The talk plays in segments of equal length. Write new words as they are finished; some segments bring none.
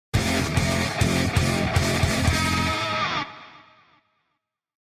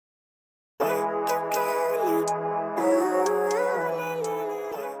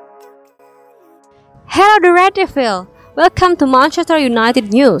Hello the Red Devil! Welcome to Manchester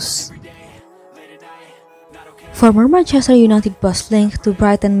United News. Former Manchester United boss linked to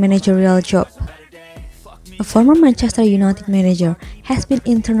Brighton managerial job. A former Manchester United manager has been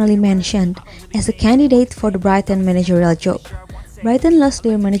internally mentioned as a candidate for the Brighton managerial job. Brighton lost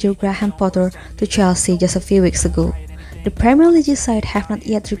their manager Graham Potter to Chelsea just a few weeks ago. The Premier League side have not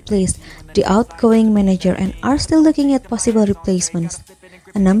yet replaced the outgoing manager and are still looking at possible replacements.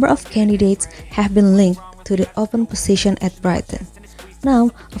 A number of candidates have been linked to the open position at Brighton.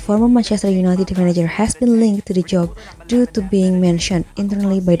 Now, a former Manchester United manager has been linked to the job due to being mentioned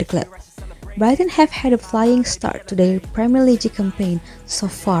internally by the club. Brighton have had a flying start to their Premier League campaign so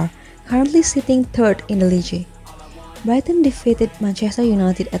far, currently sitting third in the league. Brighton defeated Manchester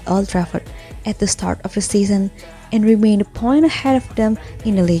United at Old Trafford at the start of the season and remained a point ahead of them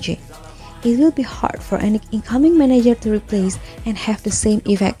in the league. It will be hard for any incoming manager to replace and have the same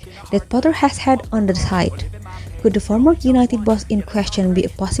effect that Potter has had on the side. Could the former United boss in question be a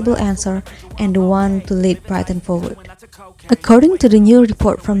possible answer and the one to lead Brighton forward? According to the new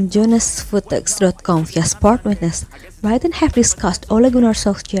report from journalistfootex.com via Sport Witness, Brighton have discussed Ole Gunnar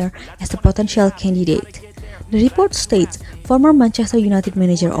Solskjaer as a potential candidate. The report states former Manchester United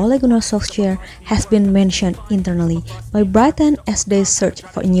manager Ole Gunnar Solskjaer has been mentioned internally by Brighton as they search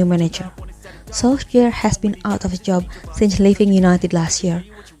for a new manager. Solskjaer has been out of a job since leaving United last year.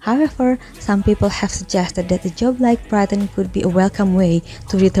 However, some people have suggested that a job like Brighton could be a welcome way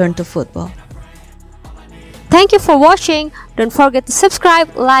to return to football. Thank you for watching. Don't forget to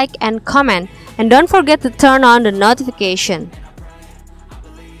subscribe, like and comment. And don't forget to turn on the notification.